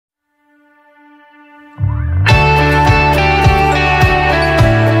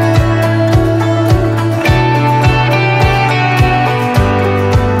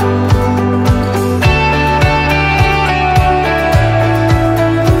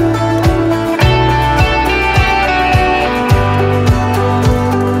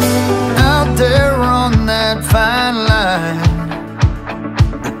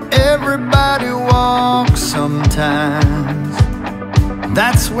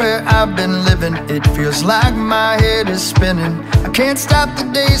where I've been living, it feels like my head is spinning. I can't stop the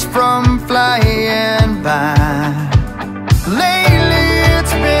days from flying by. Lately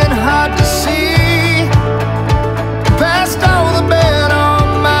it's been hard to see past all the bad on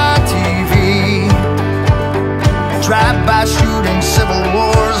my TV. Drive-by shooting, civil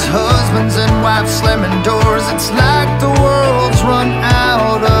wars, husbands and wives slamming doors. It's like the world's run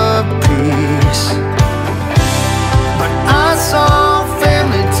out of peace. But I saw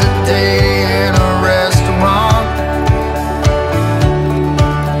family today in a restaurant,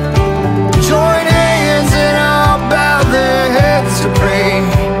 join hands and all bow their heads to pray.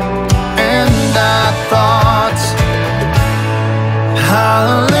 And I thought,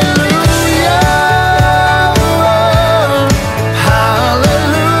 hallelujah.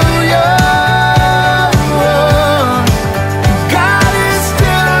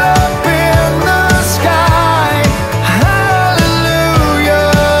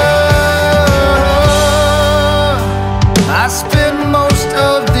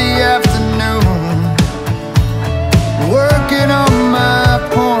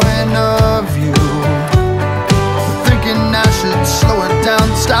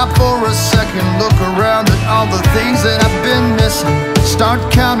 Stop for a second, look around at all the things that I've been missing. Start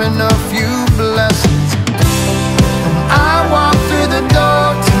counting a few blessings. And I walked through the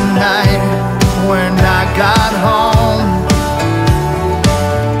door tonight. When I got home,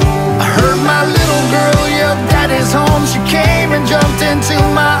 I heard my little girl yell, "Daddy's home." She came and jumped into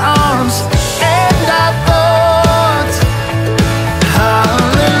my arms, and I thought,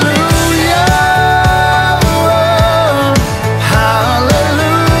 hallelujah.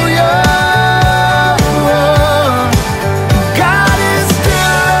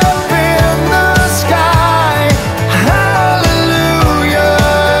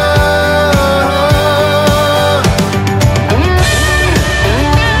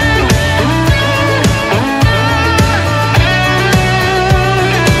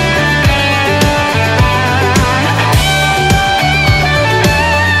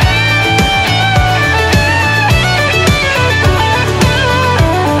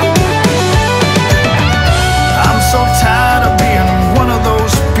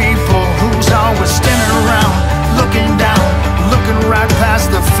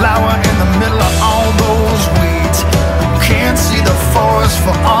 Flower in the middle of all those weeds. You can't see the forest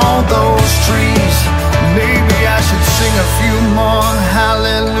for all those trees. Maybe I should sing a few more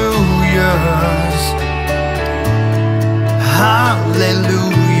hallelujahs.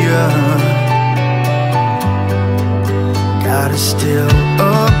 Hallelujah. God is still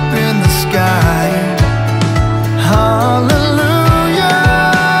up in the sky. Hallelujah.